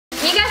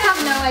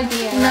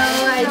idea.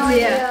 No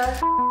idea.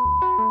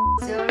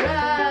 So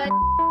right.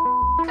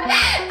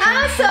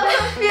 I'm so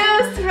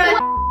confused,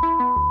 right?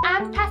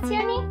 I'm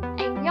Tatiani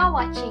and you're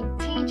watching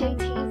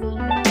TJTV.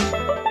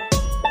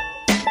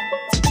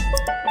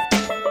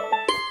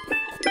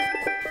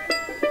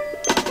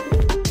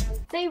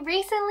 So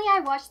recently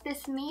I watched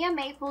this Mia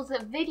Maples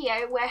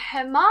video where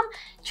her mom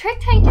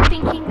tricked her into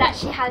thinking that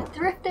she had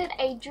thrifted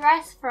a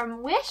dress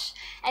from Wish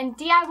and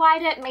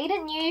DIY'd it, made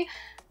it new,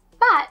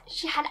 but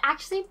she had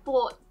actually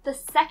bought the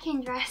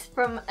second dress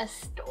from a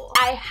store.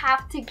 I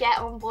have to get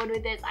on board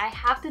with this. I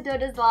have to do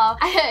it as well.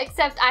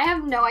 Except I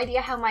have no idea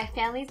how my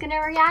family's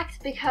gonna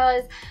react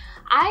because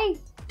I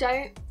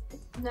don't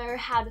know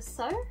how to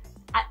sew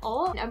at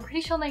all. I'm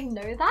pretty sure they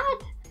know that.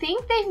 I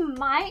think they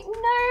might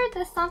know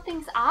that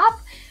something's up,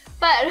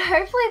 but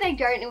hopefully they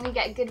don't and we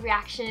get good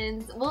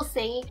reactions. We'll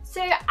see.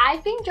 So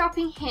I've been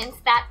dropping hints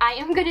that I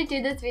am going to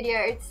do this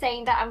video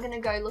saying that I'm going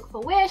to go look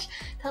for Wish.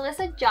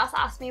 Talissa just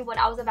asked me what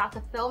I was about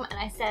to film and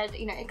I said,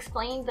 you know,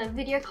 explain the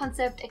video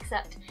concept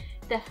except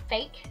the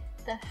fake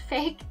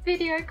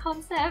video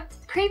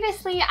concept.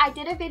 Previously, I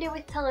did a video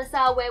with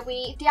Talissa where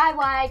we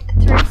DIY'd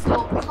thrift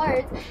store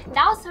clothes.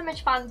 That was so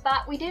much fun,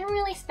 but we didn't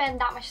really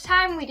spend that much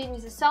time. We didn't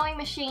use a sewing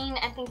machine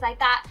and things like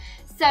that.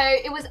 So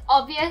it was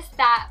obvious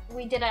that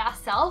we did it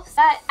ourselves.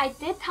 But I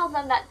did tell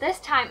them that this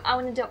time I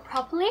want to do it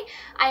properly.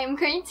 I am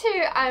going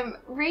to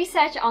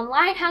research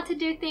online how to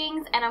do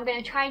things and I'm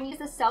going to try and use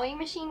the sewing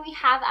machine we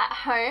have at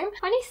home.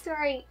 Funny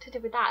story to do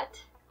with that.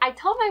 I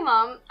told my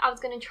mom I was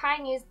going to try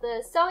and use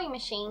the sewing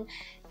machine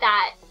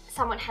that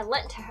someone had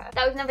lent to her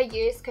that we've never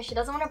used because she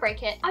doesn't want to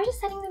break it. I was just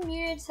setting the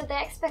mood so the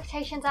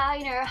expectations are,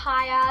 you know,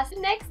 higher. So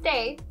the next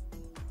day,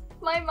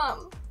 my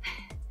mom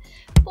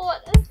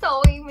bought a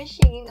sewing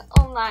machine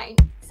online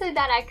so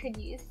that I could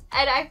use.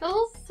 And I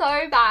feel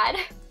so bad.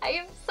 I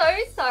am so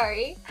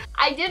sorry.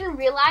 I didn't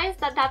realize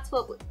that that's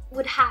what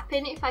would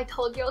happen if I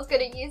told you I was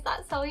going to use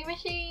that sewing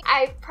machine.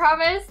 I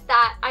promise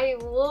that I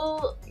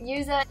will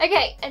use it.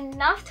 Okay,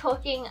 enough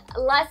talking.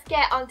 Let's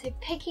get on to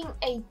picking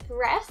a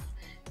dress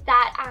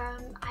that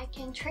I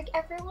can trick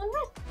everyone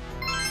with.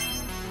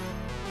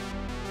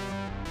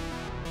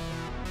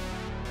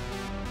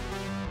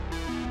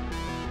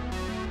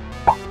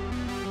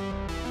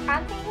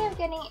 I'm thinking of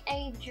getting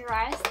a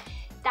dress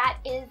that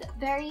is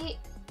very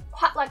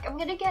quite, like, I'm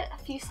gonna get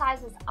a few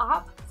sizes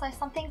up, so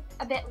something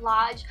a bit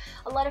large,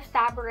 a lot of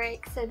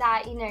fabric, so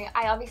that, you know,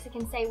 I obviously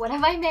can say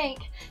whatever I make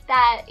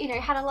that, you know,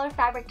 had a lot of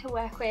fabric to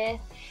work with,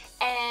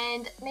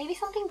 and maybe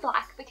something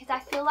black because I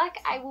feel like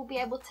I will be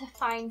able to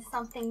find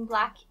something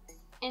black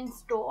in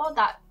store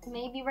that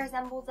maybe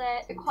resembles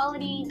it. The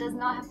quality does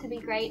not have to be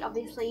great,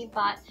 obviously,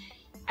 but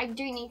I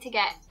do need to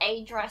get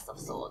a dress of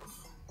sorts.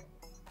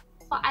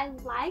 But I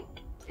like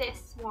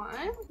this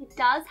one. It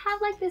does have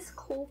like this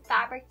cool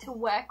fabric to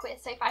work with,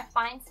 so if I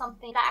find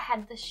something that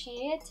had the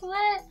sheer to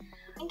it,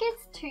 I think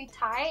it's too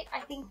tight.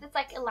 I think it's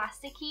like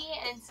elasticy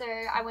and so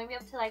I won't be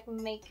able to like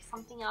make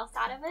something else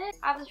out of it.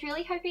 I was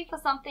really hoping for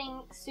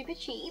something super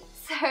cheap,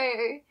 so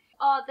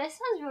oh, this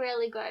one's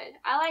really good.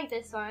 I like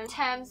this one in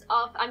terms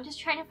of I'm just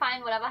trying to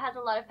find whatever has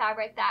a lot of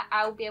fabric that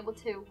I will be able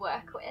to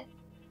work with.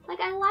 Like,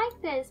 I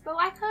like this, but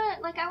why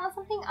can't, like, I want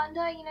something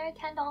under, you know,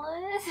 $10.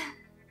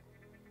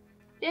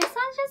 This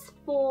one's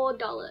just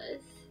 $4.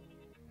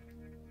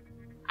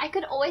 I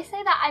could always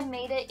say that I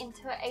made it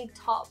into a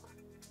top.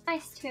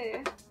 Nice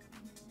too.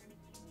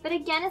 But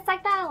again, it's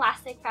like that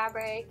elastic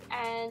fabric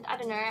and I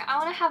don't know, I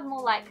want to have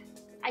more like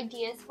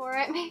ideas for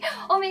it.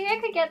 Or maybe I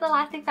could get the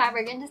elastic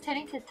fabric and just turn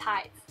it to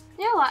tights.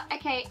 You know what?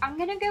 Okay, I'm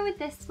gonna go with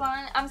this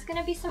one. I'm just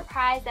gonna be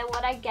surprised at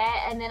what I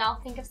get and then I'll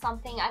think of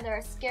something, either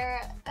a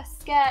skirt,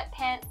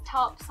 pants,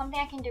 top, something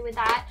I can do with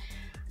that.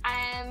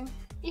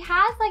 It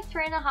has like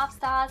 3.5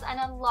 stars and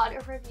a lot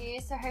of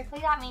reviews, so hopefully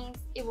that means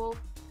it will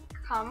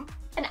come.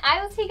 And I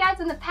will see you guys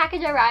when the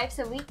package arrives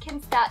so we can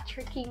start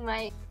tricking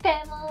my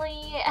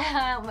family.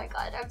 Oh my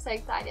god, I'm so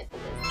excited for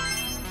this.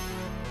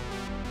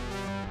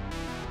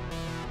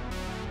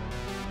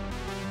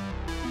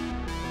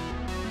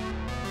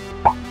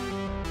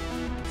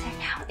 So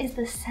now is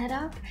the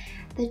setup.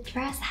 The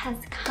dress has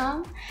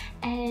come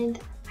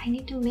and I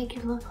need to make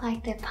it look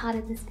like they're part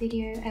of this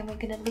video and we're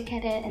gonna look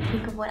at it and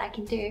think of what I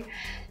can do.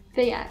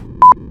 But yeah.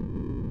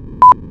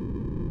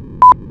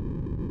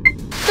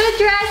 The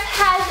dress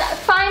has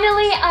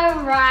finally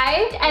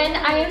arrived and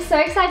I am so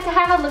excited to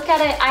have a look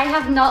at it. I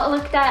have not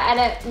looked at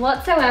it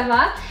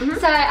whatsoever.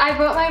 So I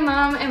brought my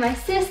mom and my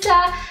sister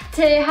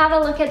to have a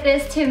look at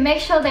this to make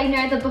sure they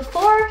know the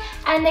before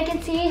and they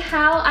can see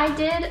how I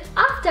did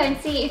after and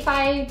see if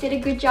I did a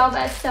good job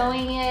at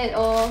sewing it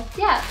or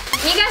yeah.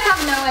 You guys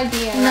have no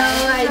idea,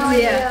 right? No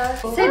idea.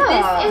 So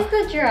this is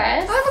the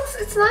dress. Oh,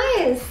 it's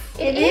nice.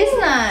 It is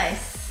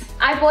nice.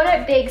 I bought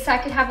it big so I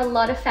could have a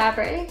lot of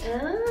fabric.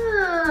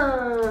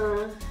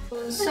 Ah.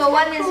 So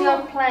what is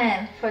your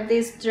plan for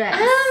this dress?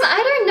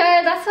 I don't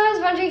know. That's why I was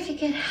wondering if you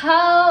could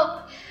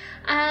help.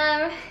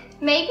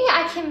 Maybe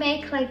I can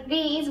make like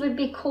these would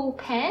be cool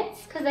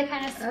pants because they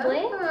kind of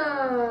split.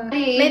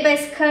 Maybe a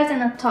skirt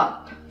and a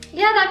top.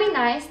 Yeah, that'd be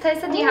nice.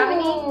 Tessa, do you have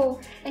any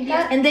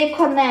ideas? And they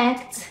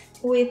connect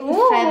with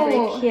the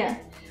fabric here.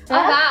 Oh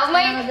wow,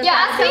 you're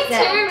asking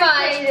too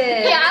much.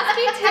 You're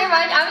asking too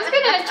much. I'm just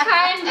gonna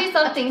try and do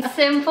something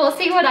simple,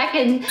 see what I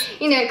can,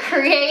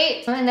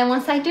 create. And then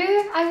once I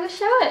do, I will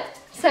show it.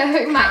 So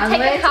it might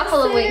take a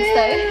couple of weeks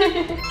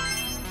though.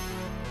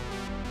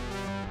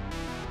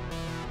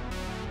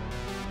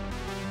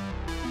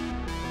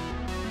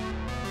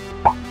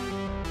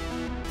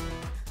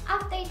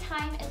 Update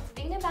time, it's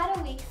been about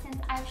a week since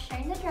I've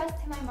shown the dress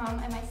to my mom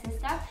and my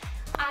sister.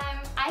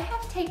 I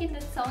have taken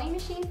the sewing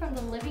machine from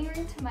the living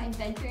room to my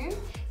bedroom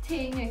to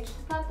keep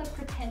up the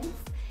pretense,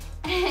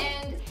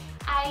 and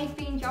I've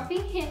been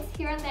dropping hints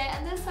here and there,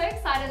 and they're so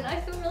excited, and I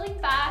feel really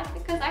bad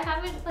because I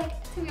haven't,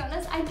 to be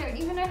honest, I don't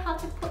even know how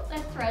to put the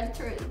thread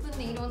through the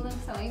needle in the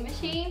sewing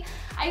machine.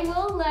 I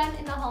will learn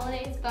in the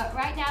holidays, but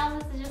right now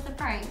this is just a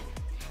prank.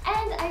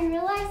 And I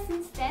realized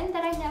since then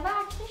that I never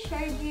actually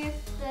showed you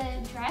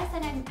the dress,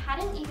 and I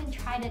hadn't even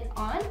tried it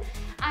on. So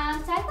I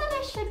thought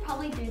I should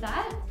probably do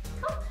that.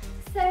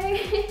 So,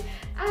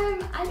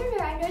 I don't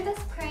know, I know this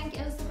prank,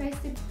 it was supposed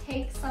to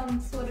take some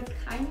sort of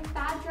kind of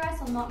bad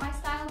dress or not my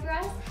style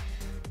dress,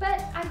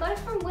 but I got it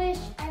from Wish,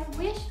 and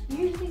Wish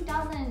usually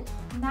doesn't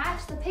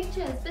match the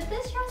pictures, but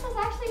this dress is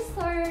actually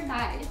so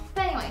nice.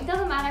 But anyway, it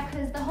doesn't matter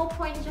because the whole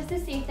point is just to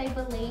see if they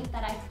believe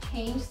that I've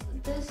changed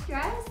this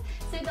dress,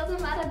 so it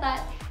doesn't matter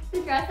that the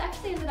dress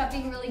actually ended up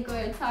being really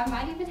good, so I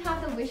might even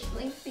have the Wish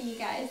link for you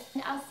guys.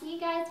 And I'll see you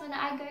guys when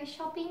I go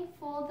shopping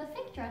for the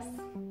fake dress.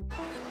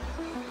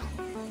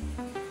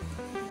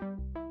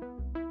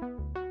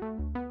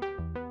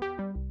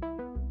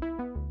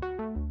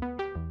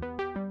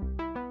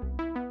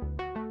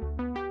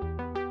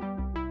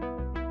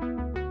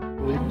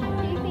 Do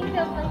you think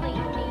they'll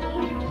believe me?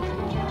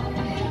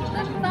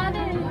 The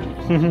buttons!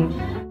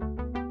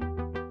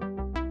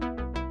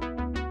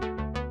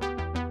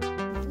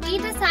 We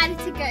decided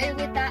to go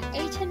with that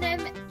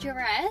H&M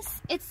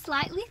dress. It's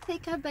slightly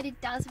thicker, but it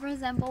does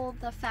resemble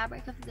the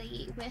fabric of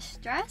the Wish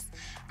dress.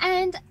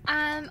 And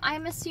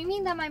I'm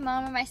assuming that my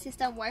mom and my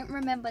sister won't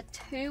remember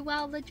too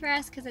well the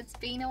dress because it's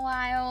been a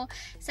while.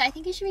 So I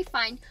think it should be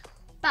fine.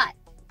 But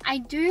I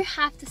do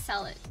have to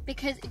sell it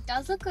because it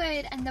does look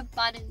good, and the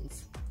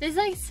buttons. There's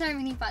so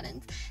many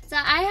buttons. So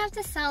I have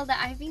to sell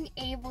that I've been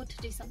able to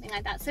do something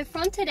like that. So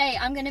from today,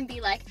 I'm gonna be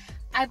like,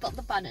 I bought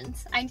the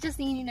buttons. I just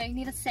need,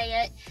 need to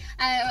say it.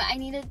 I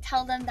need to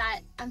tell them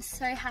that I'm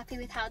so happy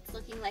with how it's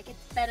looking.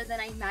 It's better than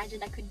I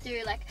imagined I could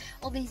do.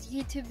 All these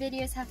YouTube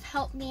videos have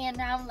helped me, and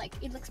now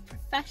it looks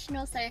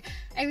professional. So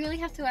I really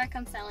have to work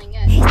on selling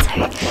it.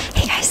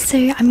 Hey guys, so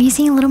I'm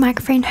using a little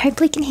microphone.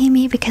 Hopefully you can hear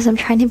me because I'm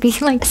trying to be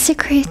so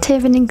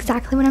creative in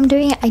exactly what I'm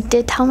doing. I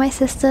did tell my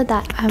sister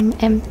that I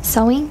am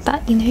sewing,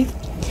 but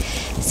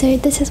so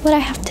this is what I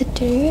have to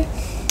do.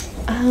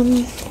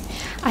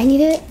 I need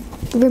to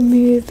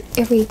remove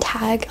every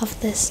tag of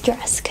this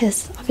dress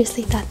because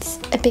obviously that's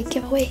a big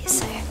giveaway.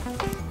 So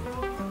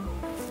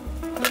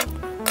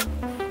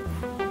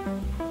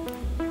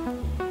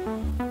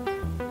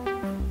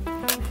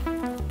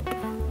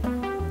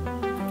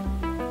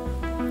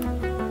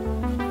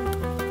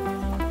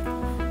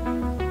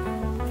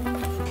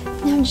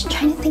now I'm just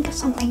trying to think of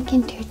something I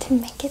can do to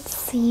make it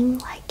seem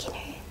like it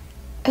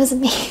was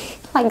me.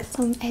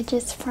 Some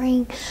edges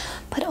fraying,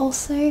 but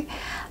also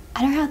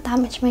I don't have that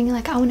much money.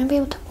 I want to be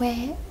able to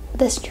wear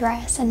this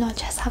dress and not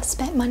just have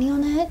spent money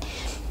on it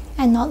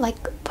and not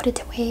put it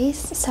to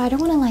waste. So I don't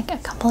want to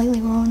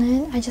completely ruin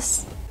it.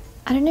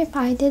 I don't know if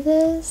I did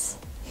this,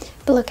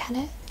 but look at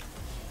it.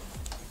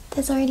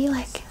 There's already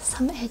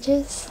some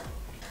edges.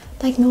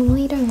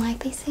 Normally I don't like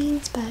these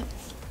things, but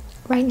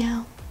right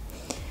now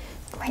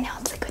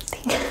it's a good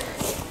thing.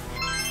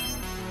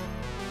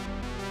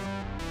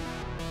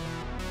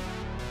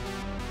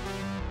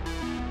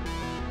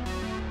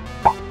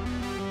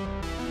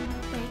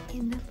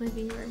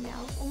 Living room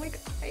now. Oh my god,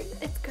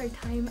 it's go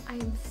time. I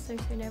am so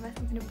nervous.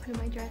 I'm gonna put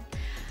on my dress.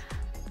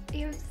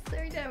 I'm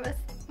so nervous.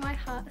 My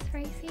heart's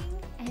racing,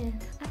 and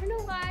I don't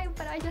know why,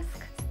 but I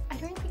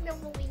don't think they'll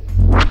believe.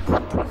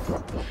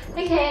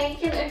 Okay,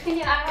 you can open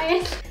your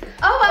eyes.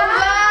 Oh my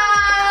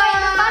god! Wait,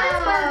 the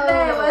buttons weren't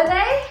there, were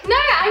they? No,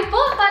 I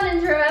bought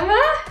buttons,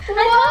 remember? It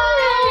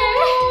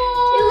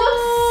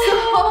looks so...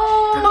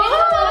 It's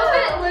a little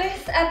bit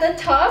loose at the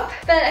top,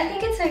 but I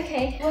think it's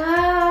okay.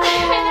 Wow!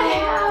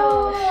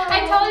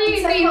 I told you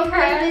it's it'd be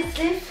completely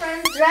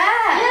different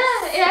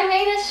dress. Yeah, I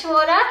made it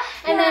shorter,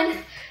 and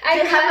then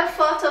I have a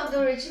photo of the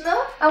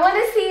original. I want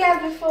to see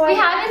it before. We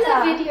have in the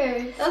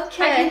videos.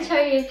 Okay. I can show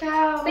you.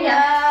 Wow.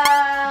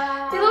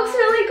 Yeah. It looks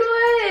really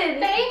good.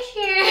 Thank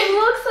you. It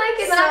looks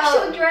like an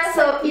actual dress.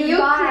 So you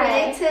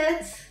buy.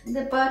 created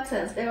the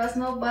buttons. There was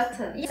no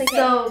buttons. Okay.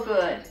 So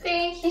good.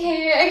 Thank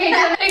you.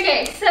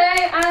 Okay, so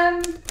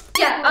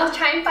yeah, I'll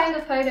try and find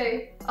the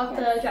photo of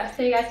the dress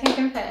so you guys can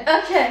compare.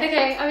 Okay.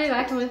 Okay, I'll be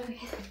back in a second.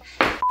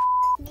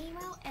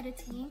 Meanwhile,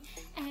 editing,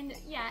 and And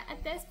yeah,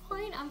 at this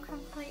point I'm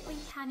completely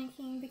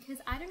panicking because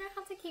I don't know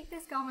how to keep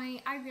this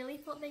going. I really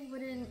thought they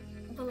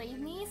wouldn't believe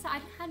me, so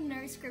I had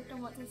no script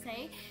on what to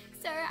say.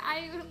 So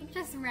I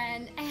just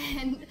ran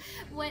and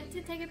went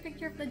to take a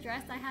picture of the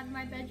dress I had in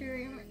my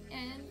bedroom,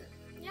 and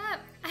yeah,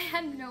 I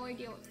had no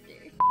idea what to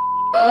do.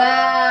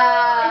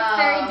 Wow. It's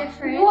very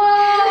different.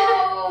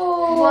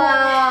 Whoa.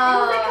 Wow.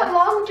 It was like a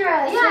long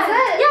dress. Yeah, Was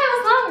it? yeah, it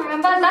was long,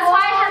 remember? That's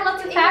why I had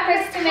lots of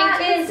fabrics to make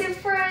this.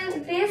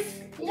 Different. This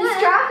Yeah.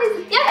 strap is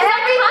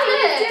everything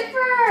is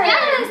different.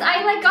 Yes,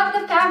 I like got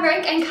the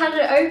fabric and cut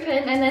it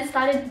open and then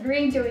started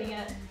redoing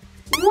it.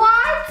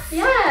 What?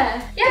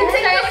 Yeah. Yeah, It's so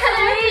I a cut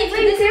it open. So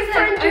completely this is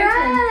different like open.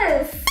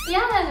 dress.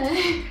 Yeah.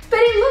 But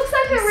it looks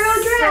like a real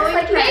dress, so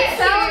like impressed.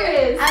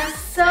 that. I'm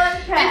so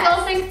It's all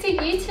impressed. thanks to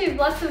YouTube,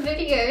 lots of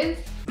videos.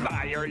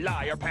 Liar,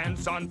 liar,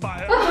 pants on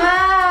fire.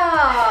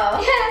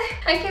 Wow.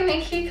 Yeah, I can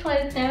make you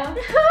clothes now.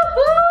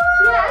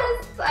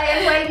 Yes, I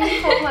am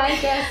waiting for my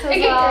dress as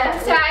Okay, well.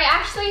 so I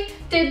actually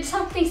did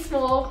something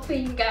small for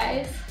you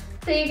guys.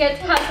 So you get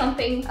to have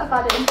something. A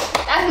button.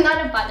 That's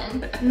not a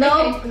button.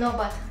 No, Okay. no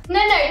button. No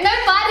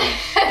button.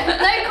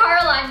 No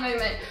Coraline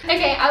moment.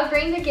 Okay, I'll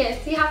bring the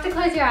gifts. You have to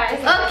close your eyes.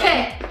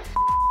 Okay.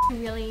 I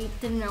really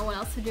didn't know what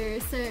else to do,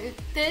 so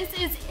this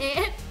is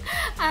it.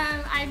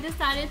 I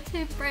decided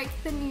to break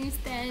the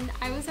newsstand.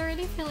 I was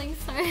already feeling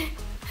so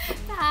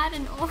bad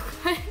and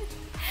awkward.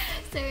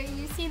 So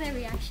you see the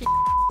reaction.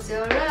 It's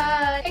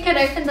alright. I can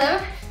open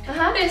them.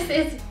 This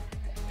is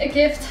a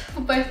gift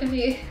for both of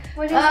you.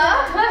 What is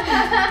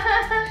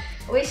that?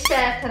 We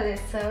share,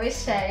 Talisa. We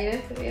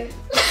share.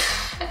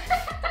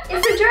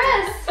 It's a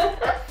dress.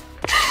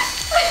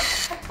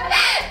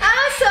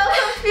 I'm so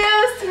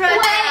confused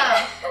right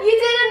now. You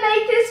didn't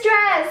make this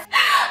dress.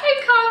 I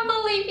can't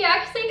believe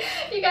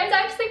you guys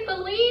actually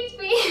believed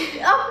me.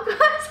 Of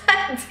course I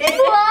did.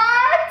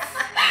 What?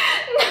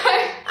 No.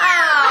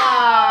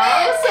 Oh,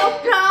 I'm so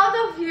proud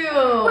of you.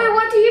 Wait,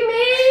 what do you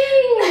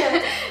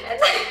mean?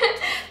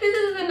 This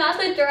is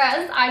another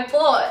dress I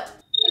bought.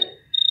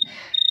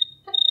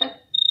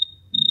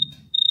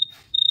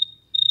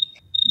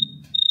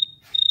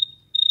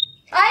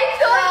 I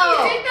thought you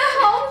did the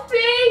whole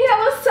thing. I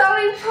was so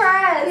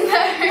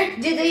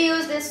impressed. Did you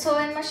use the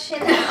sewing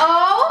machine at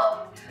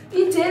all?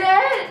 You did it?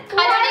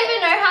 I don't even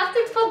know how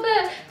to put the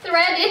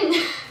thread in.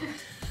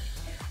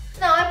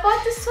 No, I bought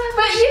the sewing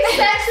But you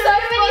machine. said so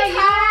many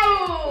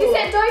times. You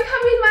said don't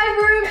come in my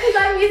room because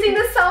I'm using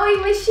the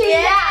sewing machine.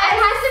 Yeah, I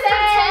had to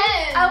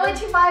pretend. I went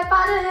to buy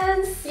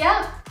buttons.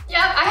 Yeah,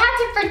 I had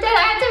to pretend.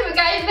 I had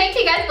to make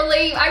you guys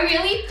believe. I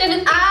really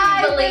didn't think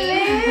I you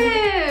believed.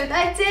 believed.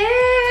 I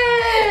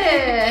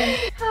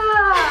did.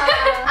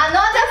 Ah.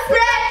 Another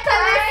prank,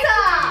 Talisa.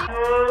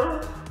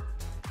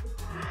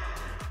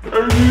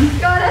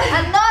 Got it.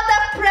 Another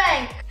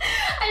prank.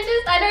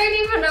 I don't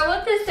even know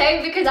what to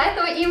say because I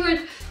thought you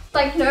would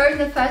like know in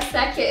the first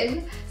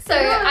second. So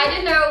I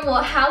didn't know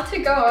how to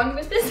go on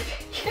with this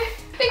video.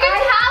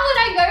 Because how would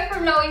I go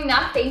from knowing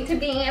nothing to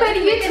being able But to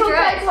you make a took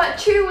dress? like what,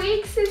 2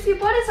 weeks since you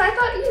bought it, so I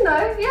thought, you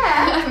know,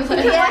 yeah.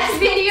 Yes,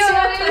 video.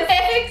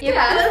 You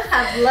could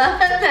have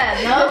learned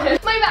that, no?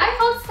 Wait, but I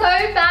felt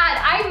so bad.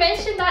 I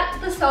mentioned that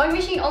the sewing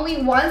machine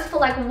only once for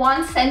like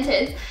one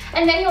sentence,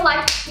 and then you're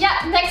like,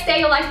 yeah, next day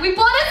you're like, we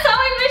bought a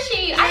sewing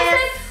machine.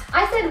 Yes.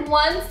 I said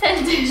one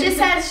sentence. She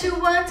said she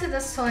wanted the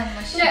sewing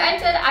machine. No, I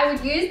said I would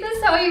use the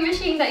sewing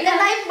machine that you Then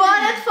I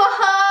bought it for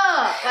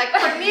her. Like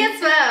for me as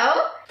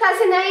well. That's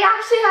it, now you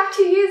actually have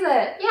to use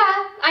it.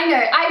 Yeah, I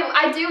know.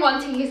 I do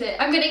want to use it.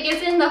 I'm gonna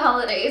use it in the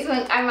holidays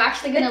when I'm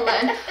actually gonna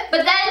learn.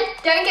 But then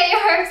don't get your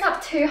hopes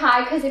up too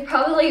high because it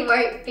probably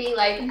won't be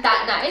like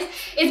that nice.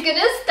 It's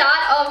gonna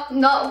start off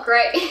not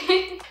great.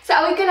 So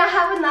are we gonna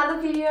have another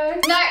video?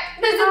 No,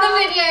 this is the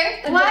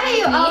video. Why are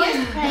you always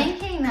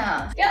pranking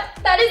now?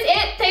 Yep, that is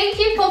it. Thank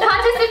you for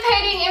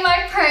participating in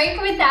my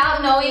prank without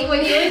knowing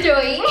what you were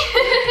doing.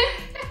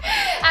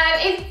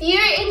 If you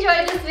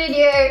enjoyed this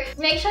video,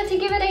 make sure to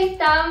give it a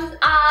thumbs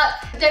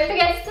up. Don't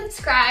forget to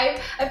subscribe.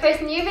 I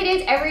post new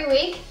videos every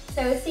week,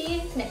 so we'll see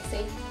you next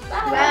week.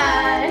 Bye.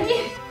 Bye.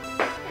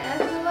 Yeah,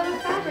 there's a lot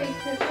of fabric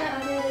to put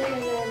on it.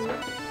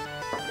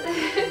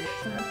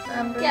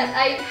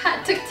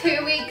 Yeah, took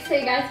 2 weeks so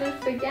you guys would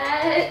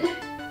forget.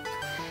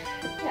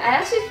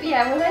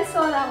 When I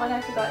saw that one,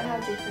 I forgot how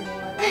different it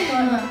was.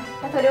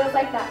 I thought it was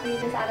like that, but you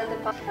just added the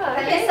button.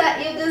 Talisa,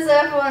 you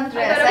deserve one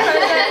dress. I